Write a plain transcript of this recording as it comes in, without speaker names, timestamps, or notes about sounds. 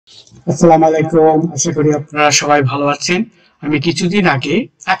আসসালামু আলাইকুম, আশা করি আপনারা সবাই ভালো আছেন। আমি কিছুদিন আগে,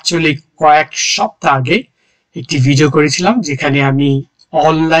 অ্যাকচুয়ালি কয়েক সপ্তাহ আগে একটি ভিডিও করেছিলাম যেখানে আমি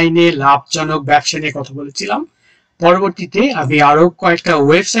অনলাইনে লাভজনক ব্যবসা নিয়ে কথা বলেছিলাম। পরবর্তীতে আমি আরো কয়েকটা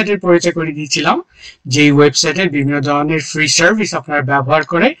ওয়েবসাইটের পরিচয় করে দিয়েছিলাম, যেই ওয়েবসাইটের বিভিন্ন ধরনের ফ্রি সার্ভিস আপনারা ব্যবহার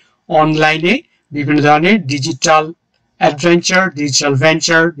করে অনলাইনে বিভিন্ন ধরনের digital adventure, digital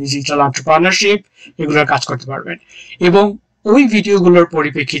venture, digital entrepreneurship এগুলোর কাজ করতে পারবেন। এবং ওই ভিডিওগুলোর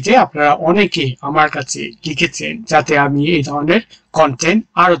পরিপ্রেক্ষিতে আপনারা অনেকে আমার কাছে লিখেছেন যাতে আমি এই ধরনের কন্টেন্ট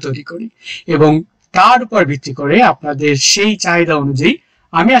আরো তৈরি করি, এবং তার উপর ভিত্তি করে আপনাদের সেই চাহিদা অনুযায়ী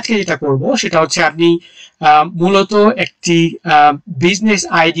আমি আজকে যেটা করব সেটা হচ্ছে আপনি মূলত একটি বিজনেস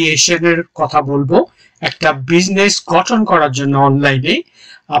আইডিয়েশনের কথা বলবো। একটা বিজনেস গঠন করার জন্য অনলাইনে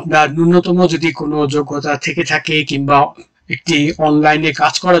আপনার ন্যূনতম যদি কোনো যোগ্যতা থেকে থাকে, কিংবা একটি অনলাইনে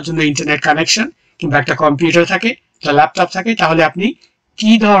কাজ করার জন্য ইন্টারনেট কানেকশন কিংবা একটা কম্পিউটার থাকে, একটা ল্যাপটপ থাকে, তাহলে আপনি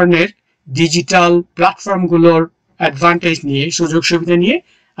কি ধরনের ডিজিটাল প্ল্যাটফর্মগুলোর অ্যাডভান্টেজ নিয়ে, সুযোগ সুবিধা নিয়ে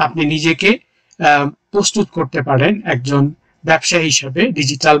আপনি নিজেকে প্রস্তুত করতে পারেন, একজন ব্যবসায়ী হিসাবে,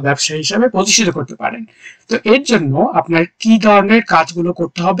 ডিজিটাল ব্যবসায়ী হিসাবে প্রতিষ্ঠিত করতে পারেন। তো এর জন্য আপনার কি ধরনের কাজগুলো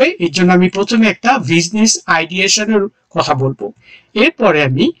করতে হবে, এর জন্য আমি প্রথমে একটা বিজনেস আইডিয়েশনের কথা বলবো। এরপরে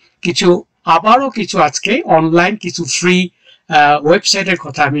আমি আবারও কিছু আজকে অনলাইন কিছু ফ্রি ওয়েবসাইটের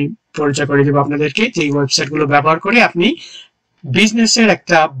কথা আমি পরিচয় করে দেবো আপনাদেরকে, যে ওয়েবসাইটগুলো ব্যবহার করে আপনি বিজনেসের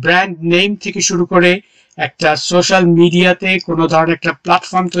একটা ব্র্যান্ড নেম থেকে শুরু করে একটা সোশ্যাল মিডিয়াতে কোনো ধরনের একটা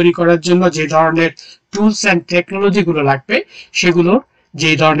প্ল্যাটফর্ম তৈরি করার জন্য যে ধরনের টুলস অ্যান্ড টেকনোলজি গুলো লাগবে, সেগুলোর যে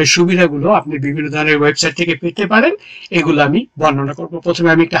ধরনের সুবিধাগুলো আপনি বিভিন্ন ধরনের ওয়েবসাইট থেকে পেতে পারেন, এগুলো আমি বর্ণনা করব। প্রথমে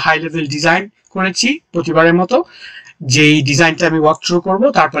আমি একটা হাই লেভেল ডিজাইন করেছি প্রতিবারের মতো, যেই ডিজাইনটা আমি ওয়ার্ক থ্রু করবো,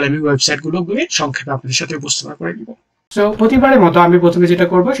 তারপরে আমি ওয়েবসাইট গুলো সংক্ষেপে আপনাদের সাথে উপস্থাপন করে দিব। সো প্রতিবারের মতো আমি প্রথমে যেটা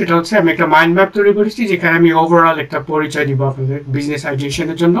করবো সেটা হচ্ছে আমি একটা মাইন্ড ম্যাপ তৈরি করেছি, যেখানে আমি ওভারঅল একটা পরিচয় দিব আপনাদের বিজনেস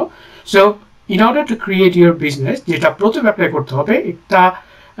আইডিয়েশনের জন্য। So in order to create your business, যেটা প্রথমে অ্যাপ্লাই করতে হবে,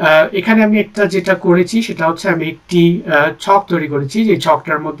 এখানে আমি একটা যেটা করেছি সেটা হচ্ছে আমি একটি ছক তৈরি করেছি, যে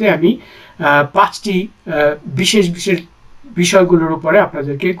ছকটার মধ্যে আমি 5টি বিশেষ বিশেষ বিষয়গুলোর উপরে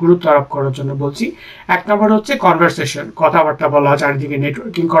আপনাদেরকে গুরুত্ব আরোপ করার জন্য বলছি। এক নম্বর হচ্ছে কনভারসেশন, কথাবার্তা বলা, চারিদিকে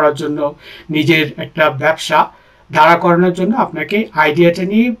নেটওয়ার্কিং করার জন্য, নিজের একটা ব্যবসা দাঁড়া করানোর জন্য আপনাকে আইডিয়াটা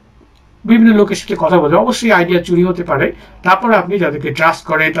নিয়ে বিভিন্ন লোকের সাথে কথা বলতে, অবশ্যই আইডিয়া চুরি হতে পারে, তারপরে আপনি যাদেরকে ট্রাস্ট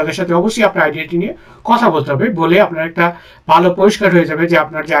করেন তাদের সাথে অবশ্যই আপনার আইডিয়াটি নিয়ে কথা বলতে হবে, বলে আপনার একটা ভালো পরিষ্কার হয়ে যাবে যে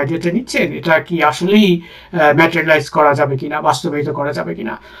আপনার যে আইডিয়াটা নিচ্ছেন এটা কি আসলেই ম্যাটেরিয়ালাইজ করা যাবে কিনা, বাস্তবায়িত করা যাবে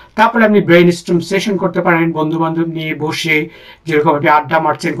কিনা। তারপরে আপনি ব্রেইন স্টর্ম সেশন করতে পারেন, বন্ধু বান্ধব নিয়ে বসে, যেরকম আপনি আড্ডা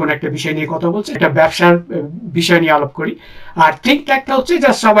মারছেন, কোনো একটা বিষয় নিয়ে কথা বলছেন, একটা ব্যবসার বিষয় নিয়ে আলাপ করি। আর থিঙ্ক ট্যাঙ্কটা হচ্ছে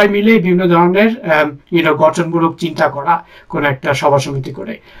যা সবাই মিলে বিভিন্ন ধরনের গঠনমূলক চিন্তা করা, কোনো একটা সভা সমিতি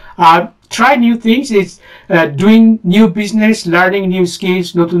করে। আর try new things is doing new business, learning new skills,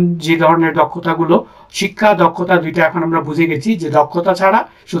 নতুন যে ধরনের দক্ষতাগুলো, শিক্ষা দক্ষতা দুইটা এখন আমরা বুঝে গেছি যে দক্ষতা ছাড়া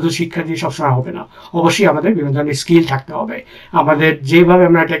শুধু শিক্ষা দিয়ে সবসময় হবে না, অবশ্যই আমাদের বিভিন্ন ধরনের স্কিল থাকতে হবে। আমাদের যেভাবে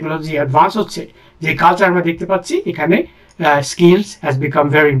আমরা টেকনোলজি অ্যাডভান্স হচ্ছে, যে কালচার আমরা দেখতে পাচ্ছি, এখানে skills has become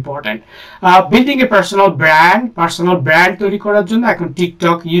very important. Building a personal brand তৈরি করার জন্য এখন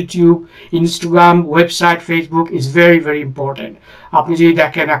TikTok, YouTube, Instagram, website, Facebook is very very important. আপনি যদি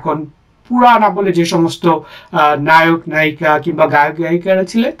দেখেন এখন পুরানা বলে যে সমস্ত নায়ক নায়িকা কিংবা গায়ক গায়িকারা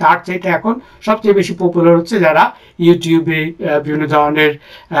ছিলেন, তার চাইতে এখন সবচেয়ে বেশি পপুলার হচ্ছে যারা ইউটিউবে বিভিন্ন ধরনের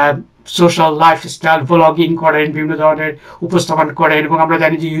সোশ্যাল লাইফস্টাইল ব্লগিং করেন, বিভিন্ন ধরনের উপস্থাপন করেন। এবং আমরা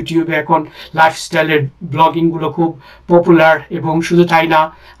জানি যে ইউটিউবে এখন লাইফস্টাইলের ব্লগিংগুলো খুব পপুলার। এবং শুধু তাই না,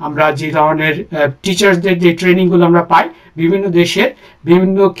 আমরা যে ধরনের টিচার্সদের যে ট্রেনিংগুলো আমরা পাই বিভিন্ন দেশের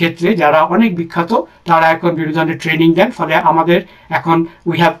বিভিন্ন ক্ষেত্রে, যারা অনেক বিখ্যাত, তারা এখন বিভিন্ন ধরনের ট্রেনিং দেন। ফলে আমাদের এখন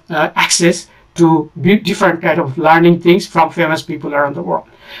we have access to different kind of learning things from famous people around the world.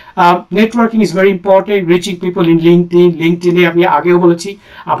 Networking is very important. Reaching people in LinkedIn আমি আগেও বলেছি,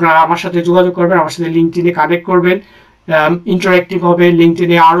 আপনারা আমার সাথে যোগাযোগ করবেন, আমার সাথে লিঙ্কডইনে কানেক্ট করবেন, ইন্টারেক্টিভ হবে,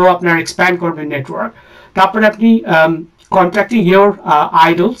 লিঙ্কডইনে আরও আপনার এক্সপ্যান্ড করবেন নেটওয়ার্ক। তারপরে আপনি কন্ট্যাক্টিং ইয়োর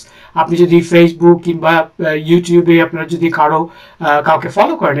আইডলস, আপনি যদি ফেসবুক কিংবা ইউটিউবে আপনার যদি কাউকে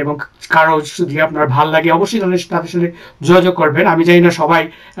ফলো করেন এবং কারো যদি আপনার ভালো লাগে, অবশ্যই তাদের সাথে যোগাযোগ করবেন। আমি জানি না সবাই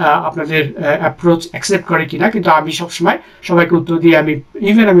আপনাদের অ্যাপ্রোচ অ্যাকসেপ্ট করে কিনা, কিন্তু আমি সবসময় সবাইকে উত্তর দিয়ে,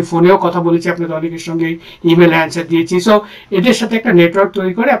 আমি ফোনেও কথা বলেছি আপনাদের অনেকের সঙ্গে, ইমেল অ্যান্সার দিয়েছি। সো এদের সাথে একটা নেটওয়ার্ক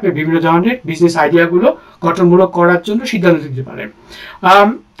তৈরি করে আপনি বিভিন্ন ধরনের বিজনেস আইডিয়াগুলো গঠনমূলক করার জন্য সিদ্ধান্ত নিতে পারেন।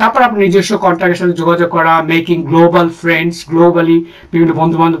 তারপর আপনার নিজস্ব কন্ট্যাক্টের সাথে যোগাযোগ করা, মেকিং গ্লোবাল ফ্রেন্ডস, গ্লোবালি বিভিন্ন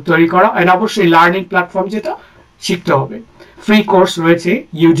বন্ধু বান্ধব তৈরি করা, আর অবশ্যই লার্নিং প্ল্যাটফর্ম যেটা শিখতে হবে। ফ্রি কোর্স রয়েছে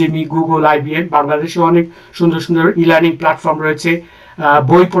ইউডেমি, গুগল, IBM, বাংলাদেশে অনেক সুন্দর সুন্দর ই লার্নিং প্ল্যাটফর্ম রয়েছে,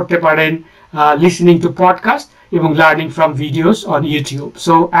 বই পড়তে পারেন, লিসনিং টু পডকাস্ট, এবং learning from videos on YouTube.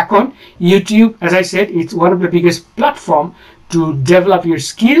 So এখন YouTube, as I said, it's one of the biggest platform to develop your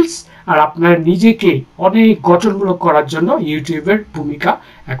skills. আর আপনার নিজেকে অনেক গঠনমূলক করার জন্য ইউটিউবের ভূমিকা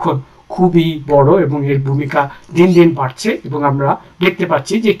এখন খুবই বড় এবং এর ভূমিকা দিন দিন বাড়ছে এবং আমরা দেখতে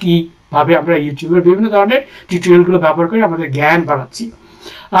পাচ্ছি যে কিভাবে আমরা ইউটিউবের বিভিন্ন ধরনের টিউটোরিয়ালগুলো ব্যবহার করে আমাদের জ্ঞান বাড়াচ্ছি।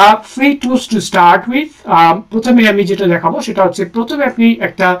 Free tools to start with. প্রথমে আমি যেটা দেখাবো সেটা হচ্ছে, প্রথমে আপনি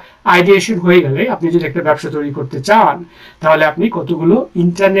একটা আইডিয়েশন হয়ে গেলে আপনি যদি একটা ব্যবসা তৈরি করতে চান, তাহলে আপনি কতগুলো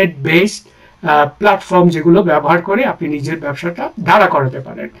ইন্টারনেট বেসড প্ল্যাটফর্ম যেগুলো ব্যবহার করে আপনি নিজের ব্যবসাটা দাঁড়া করাতে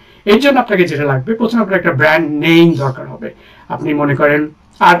পারেন। এর জন্য আপনাকে যেটা লাগবে, প্রথমে আপনার একটা ব্র্যান্ড নেম দরকার হবে। আপনি মনে করেন,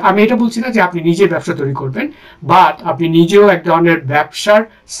 আর আমি এটা বলছি না যে আপনি নিজের ব্যবসা তৈরি করবেন, বাট আপনি নিজেও এক ধরনের ব্যবসার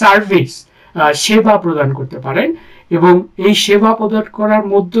সার্ভিস, সেবা প্রদান করতে পারেন। এবং এই সেবা প্রদান করার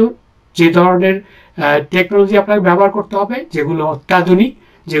মধ্যে যে ধরনের টেকনোলজি আপনাকে ব্যবহার করতে হবে, যেগুলো অত্যাধুনিক,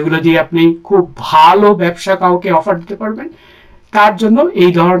 যেগুলো দিয়ে আপনি খুব ভালো ব্যবসা কাউকে অফার দিতে পারবেন, তার জন্য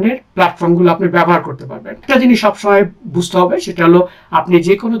এই ধরনের প্ল্যাটফর্মগুলো আপনি ব্যবহার করতে পারবেন। একটা জিনিস সবসময় বুঝতে হবে, সেটা হলো আপনি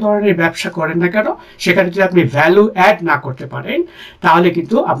যে কোনো ধরনের ব্যবসা করেন না কেন, সেখানে যদি আপনি ভ্যালু অ্যাড না করতে পারেন, তাহলে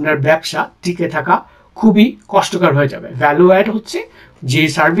কিন্তু আপনার ব্যবসা টিকে থাকা খুবই কষ্টকর হয়ে যাবে। ভ্যালু অ্যাড হচ্ছে যে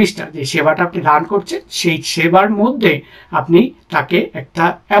সার্ভিসটা, যে সেবাটা আপনি দান করছেন, সেই সেবার মধ্যে আপনি তাকে একটা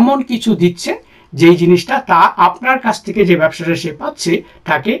এমন কিছু দিচ্ছেন যেই জিনিসটা তা আপনার কাছ থেকে যে ব্যবসাটা সে পাচ্ছে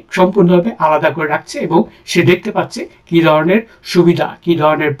তাকে সম্পূর্ণভাবে আলাদা করে রাখছে এবং সে দেখতে পাচ্ছে কি ধরনের সুবিধা, কি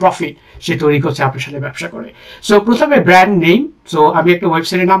ধরনের প্রফিট সে তৈরি করছে আপনার সাথে ব্যবসা করে। সো প্রথমে ব্র্যান্ড নেম। সো আমি একটা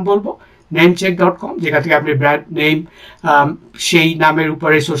ওয়েবসাইটের নাম বলবো, namecheck.com, যেখান থেকে আপনি ব্র্যান্ড নেম, সেই নামের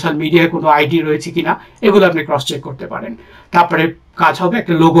উপরে সোশ্যাল মিডিয়ায় কোনো আইডি রয়েছে কিনা এগুলো আপনি ক্রস চেক করতে পারেন। তারপরে কাজ হবে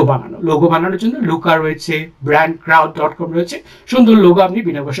একটা লোগো বানানো। লোগো বানানোর জন্য লুকা রয়েছে, brandcrowd.com রয়েছে, সুন্দর লোগো আপনি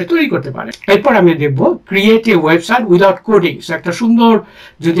বিনা পয়সায় তৈরি করতে পারেন। এরপর আমি দেখবো create a website without coding. So একটা সুন্দর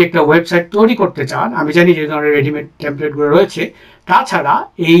যদি একটা ওয়েবসাইট তৈরি করতে চান, আমি জানি যে ধরনের রেডিমেড টেমপ্লেটগুলো রয়েছে, তাছাড়া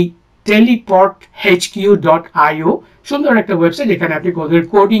এই teleporthq.io সুন্দর একটা ওয়েবসাইট, যেখানে আপনি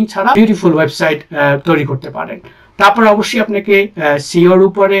কোডিং ছাড়া বিউটিফুল ওয়েবসাইট তৈরি করতে পারেন। তারপর অবশ্যই আপনাকে সিওর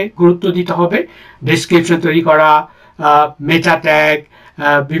উপরে গুরুত্ব দিতে হবে, ডেসক্রিপশন তৈরি করা, মেটা ট্যাগ,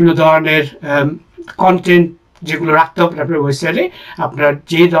 বিভিন্ন ধরনের কন্টেন্ট যেগুলো রাখতে হবে আপনার ওয়েবসাইটে। আপনার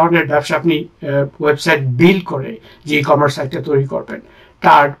যে ধরনের ব্যবসা আপনি ওয়েবসাইট বিল্ড করে যে কমার্স সাইটটা তৈরি করবেন,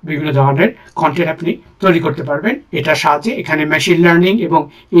 তার বিভিন্ন ধরনের কন্টেন্ট আপনি তৈরি করতে পারবেন। এটার সাহায্যে এখানে মেশিন লার্নিং এবং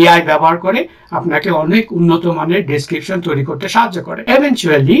এআই ব্যবহার করে আপনাকে অনেক উন্নত মানের ডেসক্রিপশন তৈরি করতে সাহায্য করে।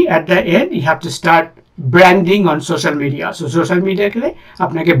 এভেনচুয়ালি at the end you have to start branding on social media. So social মিডিয়াকে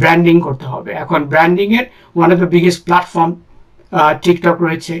আপনাকে ব্র্যান্ডিং করতে হবে। এখন ব্র্যান্ডিং এর one of the biggest platform TikTok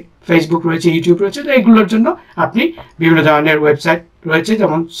রয়েছে, ফেসবুক রয়েছে, ইউটিউব রয়েছে। তো এগুলোর জন্য আপনি বিভিন্ন ধরনের ওয়েবসাইট রয়েছে,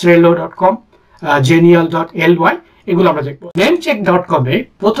 যেমন srelo.com, genial.ly, এগুলো আমরা দেখবো। namecheck.com এ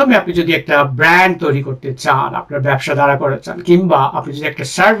প্রথমে আপনি যদি একটা ব্র্যান্ড তৈরি করতে চান, আপনার ব্যবসা দাঁড়া করতে চান, কিংবা আপনি যদি একটা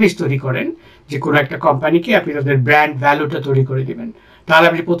সার্ভিস তৈরি করেন যে কোনো একটা কোম্পানিকে, আপনি তাদের ব্র্যান্ড ভ্যালুটা তৈরি করে দিবেন, তাহলে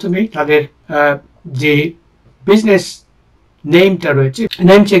আপনি প্রথমেই তাদের যে বিজনেস নেমটা রয়েছে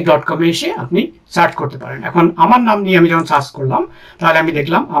namecheck.com এ এসে আপনি সার্চ করতে পারেন। এখন আমার নাম নিয়ে আমি যখন সার্চ করলাম, তাহলে আমি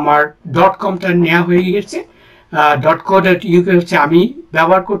দেখলাম আমার .comটা নেওয়া হয়ে গেছে, .co.uk হচ্ছে আমি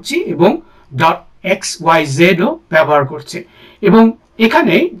ব্যবহার করছি, এবং .xyz ও ব্যবহার করছে। এবং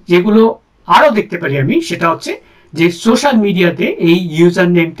এখানে যেগুলো আরো দেখতে পারি আমি, সেটা হচ্ছে যে সোশ্যাল মিডিয়াতে এই ইউজার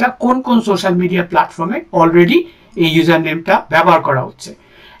নেমটা কোন কোন সোশ্যাল মিডিয়া প্ল্যাটফর্মে অলরেডি এই ইউজার নেমটা ব্যবহার করা হচ্ছে।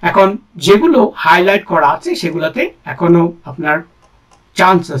 এখন যেগুলো হাইলাইট করা আছে সেগুলোতে এখনো আপনার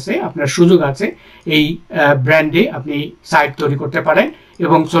চান্স আছে, আপনার সুযোগ আছে এই ব্র্যান্ডে আপনি সাইট তৈরি করতে পারেন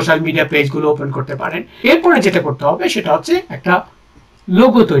এবং সোশ্যাল মিডিয়া পেজগুলো ওপেন করতে পারেন। এরপরে যেটা করতে হবে সেটা হচ্ছে একটা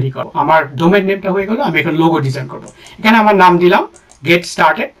লোগো তৈরি করো। আমার ডোমেন নেমটা হয়ে গেল, আমি এখন লোগো ডিজাইন করব। এখানে আমার নাম দিলাম গেট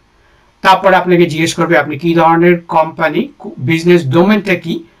স্টার্টেড। তারপরে আপনাকে জিজ্ঞেস করবে আপনি কি ধরনের কোম্পানি, বিজনেস ডোমেনটা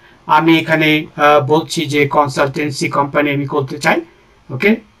কি। আমি এখানে বলছি যে কনসালটেন্সি কোম্পানি আমি করতে চাই।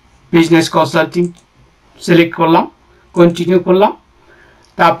 ওকে, বিজনেস কনসাল্টিং সিলেক্ট করলাম, কন্টিনিউ করলাম।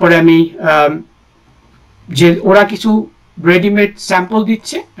 তারপরে আমি যে ওরা কিছু রেডিমেড স্যাম্পল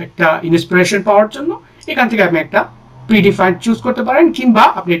দিচ্ছে একটা ইন্সপিরেশন পাওয়ার জন্য, এখান থেকে আপনি একটা প্রিডিফাইন্ড চুজ করতে পারেন, কিংবা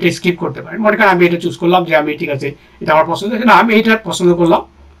আপনি এটা স্কিপ করতে পারেন। মনে করেন আমি এটা চুজ করলাম যে আমি ঠিক আছে এটা আমার পছন্দ, না আমি এটা পছন্দ করলাম।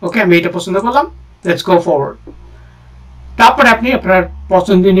 ওকে, আমি এটা পছন্দ করলাম, লেটস গো ফরওয়ার্ড। তারপরে আপনি আপনার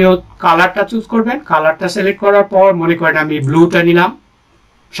পছন্দনীয় কালারটা চুজ করবেন। কালারটা সিলেক্ট করার পর মনে করেন আমি ব্লুটা নিলাম,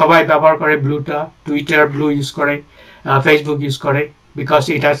 সবাই ব্যবহার করে ব্লুটা, টুইটার ব্লু ইউজ করে, ফেসবুক ইউজ করে, because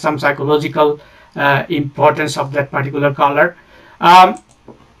it has some psychological importance of that particular color.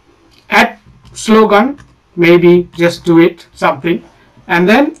 Add slogan, maybe just do it something, and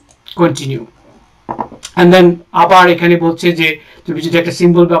then continue. And then আবার এখানে বলছে যে তুমি যদি একটা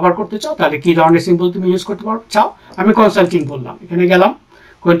সিম্বল ব্যবহার করতে চাও তাহলে কি ধরনের সিম্বল তুমি ইউজ করতে চাও। আমি কনসাল্টিং বললাম, এখানে গেলাম,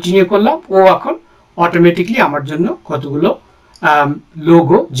 কন্টিনিউ করলাম, ও এখন অটোমেটিকলি আমার জন্য কতগুলো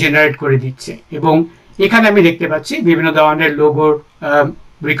লোগো জেনারেট করে দিচ্ছে। এবং এখানে আমি দেখতে পাচ্ছি বিভিন্ন ধরনের লোগোর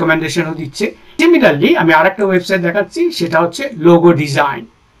রিকমেন্ডেশনও দিচ্ছে। সিমিলারলি আমি আরেকটা ওয়েবসাইট দেখাচ্ছি, সেটা হচ্ছে logo design.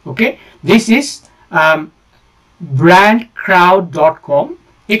 Okay, this is brandcrowd.com।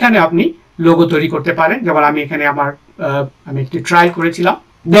 এখানে আপনি লোগো তৈরি করতে পারেন, যেমন আমি এখানে আমি একটু ট্রাই করেছিলাম।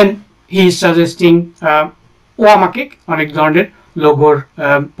 দেন হি ইজ সাজেস্টিং, ও আমাকে অনেক ধরনের লোগোর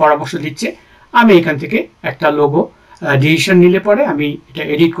পরামর্শ দিচ্ছে। আমি এখান থেকে একটা লোগো ডিসিশন নিলে পরে আমি এটা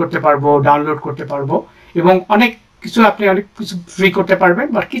এডিট করতে পারবো, ডাউনলোড করতে পারবো, এবং অনেক কিছু আপনি অনেক কিছু ফ্রি করতে পারবেন,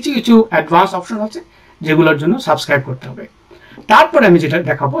 বা কিছু কিছু অ্যাডভান্স অপশন আছে যেগুলোর জন্য সাবস্ক্রাইব করতে হবে। তারপরে আমি যেটা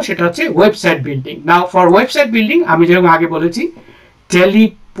দেখাবো সেটা হচ্ছে website building. Now for website building আমি যেরকম আগে বলেছি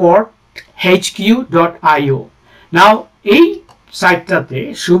teleporthq.io। নাও এই সাইটটাতে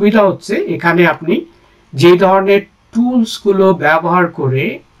সুবিধা হচ্ছে এখানে আপনি যে ধরনের টুলসগুলো ব্যবহার করে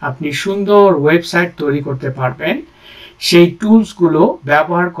আপনি সুন্দর ওয়েবসাইট তৈরি করতে পারবেন, সেই টুলসগুলো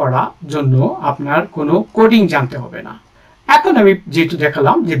ব্যবহার করার জন্য আপনার কোনো কোডিং জানতে হবে না। এখন আমি যেহেতু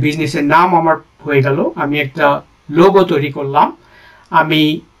দেখালাম যে বিজনেসের নাম আমার হয়ে গেল, আমি একটা লোগো তৈরি করলাম, আমি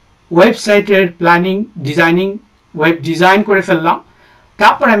ওয়েবসাইটের প্ল্যানিং ডিজাইনিং ওয়েব ডিজাইন করে ফেললাম।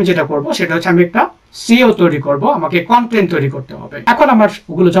 তারপর আমি যেটা করব সেটা হচ্ছে আমি একটা সিও তৈরি করব, আমাকে কন্টেন্ট তৈরি করতে হবে। এখন আমার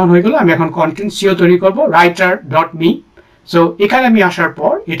ওগুলো যখন হয়ে গেল, আমি এখন কন্টেন্ট সিও তৈরি করব writer.me। সো এখানে আমি আসার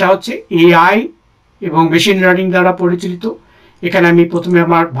পর এটা হচ্ছে এআই এবং মেশিন লার্নিং দ্বারা পরিচালিত। এখানে আমি প্রথমে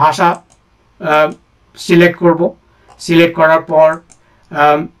আমার ভাষা সিলেক্ট করব, সিলেক্ট করার পর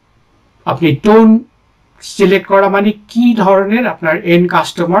আপনি টোন সিলেক্ট করা, মানে কি ধরনের আপনার এন্ড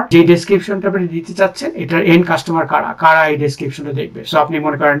কাস্টমার, যে ডেসক্রিপশনটা আপনি দিতে চাচ্ছেন এটার এন্ড কাস্টমার কারা এই ডেসক্রিপশনটা দেখবে। সো আপনি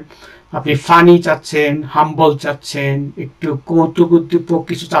মনে করেন আপনি ফানি চাচ্ছেন, হাম্বল চাচ্ছেন, একটু কৌতুক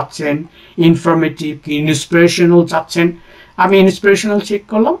কিছু চাচ্ছেন, ইনফরমেটিভ কি ইন্সপিরেশনাল চাচ্ছেন। আমি ইন্সপিরেশনাল চেক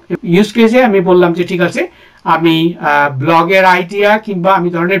করলাম, ইউজ কেসে আমি বললাম যে ঠিক আছে আমি ব্লগের আইডিয়া কিংবা আমি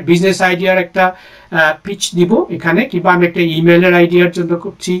ধরনের বিজনেস আইডিয়ার একটা পিচ দিব এখানে, কিংবা আমি একটা ইমেলের আইডিয়ার জন্য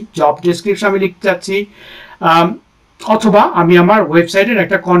করছি, জব ডেসক্রিপশন আমি লিখতে চাচ্ছি, অথবা আমি আমার ওয়েবসাইটের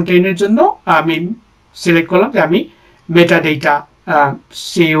একটা কন্টেন্টের জন্য আমি সিলেক্ট করলাম যে আমি মেটা ডেটা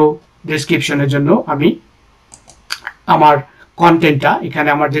সিও ডেসক্রিপশনের জন্য আমি আমার কন্টেন্টটা এখানে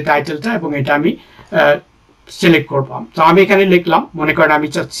আমার যে টাইটেলটা এবং এটা আমি সিলেক্ট করলাম। তো আমি এখানে লিখলাম, মনে করেন আমি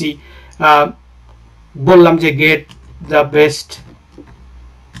চাচ্ছি বললাম যে get the best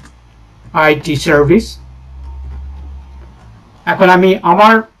IT service. এখন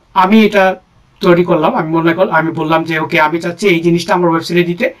আমি এটা তৈরি করলাম, আমি বললাম যে ওকে আমি চাচ্ছি এই জিনিসটা আমার ওয়েবসাইটে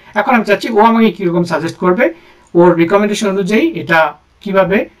দিতে। এখন আমি চাচ্ছি ও আমাকে কিরকম সাজেস্ট করবে, ওর রিকমেন্ডেশন অনুযায়ী এটা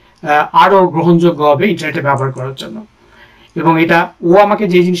কিভাবে আরো গ্রহণযোগ্য হবে ইন্টারনেটে ব্যবহার করার জন্য। এবং এটা ও আমাকে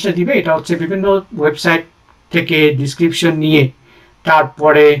যে জিনিসটা দিবে এটা হচ্ছে বিভিন্ন ওয়েবসাইট থেকে ডিসক্রিপশন নিয়ে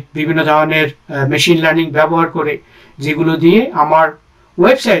তারপরে বিভিন্ন ধরনের মেশিন লার্নিং ব্যবহার করে যেগুলো দিয়ে আমার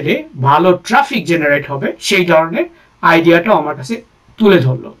ওয়েবসাইটে ভালো ট্রাফিক জেনারেট হবে সেই ধরনের আইডিয়াটাও আমার কাছে তুলে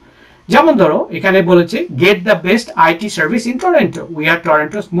ধরলো। যেমন ধরো এখানে বলেছে get the best IT service in Toronto, we are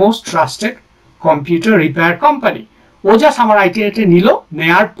টরন্টোস most trusted computer repair company. O just আমার আইডিয়াটা নিল,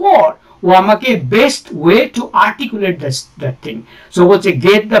 নেওয়ার পর ও আমাকে best way to articulate that thing. So বলছে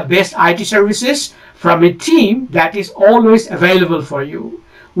get the best IT services from a team that is always available for you.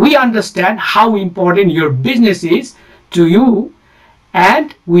 We understand how important your business is to you and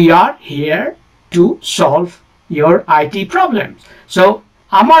we are here to solve your IT problems. So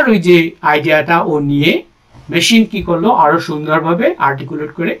আমার ওই যে আইডিয়াটা ও নিয়ে machine কি করলো আরো সুন্দরভাবে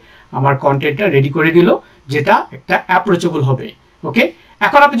articulate করে আমার কন্টেন্টটা রেডি করে দিল, যেটা একটা অ্যাপ্রোচেবল হবে। ওকে,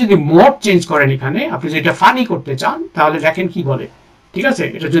 এখন আপনি যদি মোড চেঞ্জ করেন, এখানে আপনি যদি এটা ফানি করতে চান তাহলে দেখেন কি বলে। ঠিক আছে,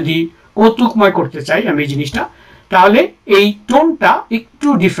 এটা যদি কৌতুকময় করতে চাই আমি এই জিনিসটা, তাহলে এই টোনটা একটু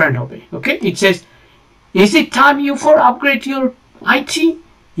ডিফারেন্ট হবে। ওকে, ইট says is it time you for upgrade your IT,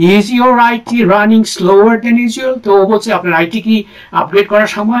 is your IT running slower then usual. তো ও বলছে আপনার আইটি কি আপগ্রেড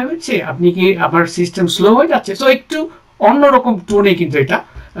করার সময় হয়েছে, আপনি কি আপনার সিস্টেম স্লো হয়ে যাচ্ছে। তো একটু অন্যরকম টোনে কিন্তু এটা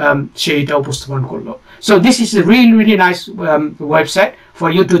সেইটা উপস্থাপন করলো। So this is a really nice website for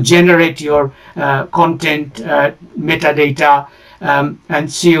you to generate your content, metadata, and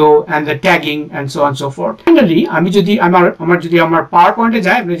SEO and the tagging and so on and so forth. Finally, আমি যদি আমার পাওয়ার পয়েন্টে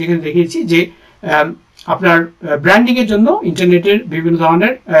যাই, আমি যেখানে দেখিয়েছি যে আপনার ব্র্যান্ডিং এর জন্য ইন্টারনেটের বিভিন্ন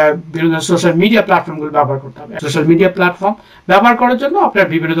ধরনের সোশ্যাল মিডিয়া প্ল্যাটফর্মগুলো ব্যবহার করতে হবে। সোশ্যাল মিডিয়া প্ল্যাটফর্ম ব্যবহার করার জন্য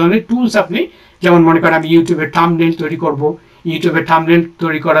আপনার বিভিন্ন ধরনের টুলস, আপনি যেমন মনে করেন আমি ইউটিউবের থাম্বনেল তৈরি করব, ইউটিউবের থাম্বনেল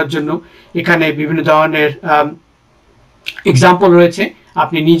তৈরি করার জন্য এখানে বিভিন্ন ধরনের এক্সাম্পল রয়েছে।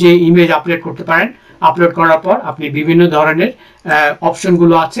 আপনি নিজে ইমেজ আপলোড করতে পারেন, আপলোড করার পর আপনি বিভিন্ন ধরনের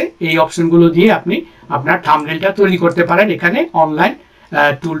অপশনগুলো আছে, এই অপশনগুলো দিয়ে আপনি আপনার থাম্বনেলটা তৈরি করতে পারেন এখানে অনলাইন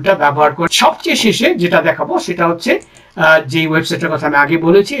টুলটা ব্যবহার করে। সবচেয়ে শেষে যেটা দেখাবো সেটা হচ্ছে যে ওয়েবসাইটের কথা আমি আগে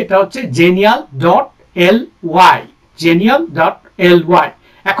বলেছি, এটা হচ্ছে genial.ly, genial.ly।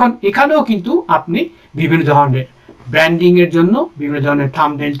 এখন এখানেও কিন্তু আপনি বিভিন্ন ধরনের ব্র্যান্ডিং এর জন্য বিভিন্ন ধরনের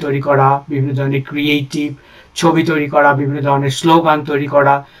থাম্বনেল তৈরি করা, বিভিন্ন ধরনের ক্রিয়েটিভ ছবি তৈরি করা, বিভিন্ন ধরনের স্লোগান তৈরি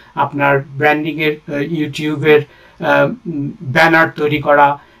করা, আপনার ব্র্যান্ডিং এর ইউটিউবের ব্যানার তৈরি করা,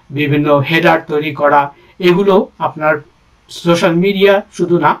 বিভিন্ন হেডার তৈরি করা, এগুলো আপনার সোশ্যাল মিডিয়া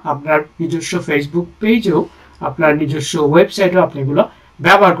শুধু না, আপনার নিজস্ব ফেসবুক পেজেও, আপনার নিজস্ব ওয়েবসাইটেও আপনি এগুলো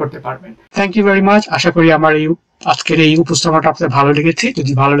ব্যবহার করতে পারবেন। Thank you very much. আশা করি আমার এই আজকের এই উপস্থাপনাটা আপনাদের ভালো লেগেছে।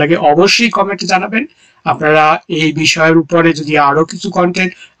 যদি ভালো লাগে অবশ্যই কমেন্টে জানাবেন। আপনারা এই বিষয়ের উপরে যদি আরো কিছু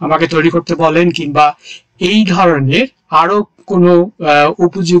কন্টেন্ট আমাকে তৈরি করতে বলেন, কিংবা এই ধরনের আরো কোনো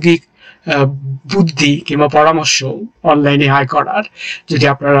উপযোগী বুদ্ধি কিংবা পরামর্শ অনলাইনে আয় করার যদি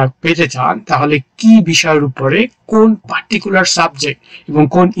আপনারা পেতে চান, তাহলে কি বিষয়ের উপরে, কোন পার্টিকুলার সাবজেক্ট এবং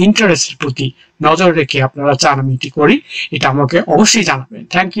কোন ইন্টারেস্টের প্রতি নজর রেখে আপনারা চান আমি এটি করি, এটা আমাকে অবশ্যই জানাবেন।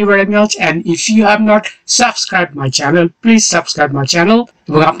 Thank you very much. And if you have not subscribe my channel, please subscribe my channel.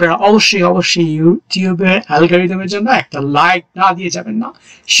 এবং আপনারা অবশ্যই ইউটিউবের অ্যালগরিদমের জন্য একটা লাইক না দিয়ে যাবেন না,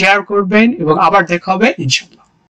 শেয়ার করবেন। এবং আবার দেখা হবে ইনশাআল্লাহ।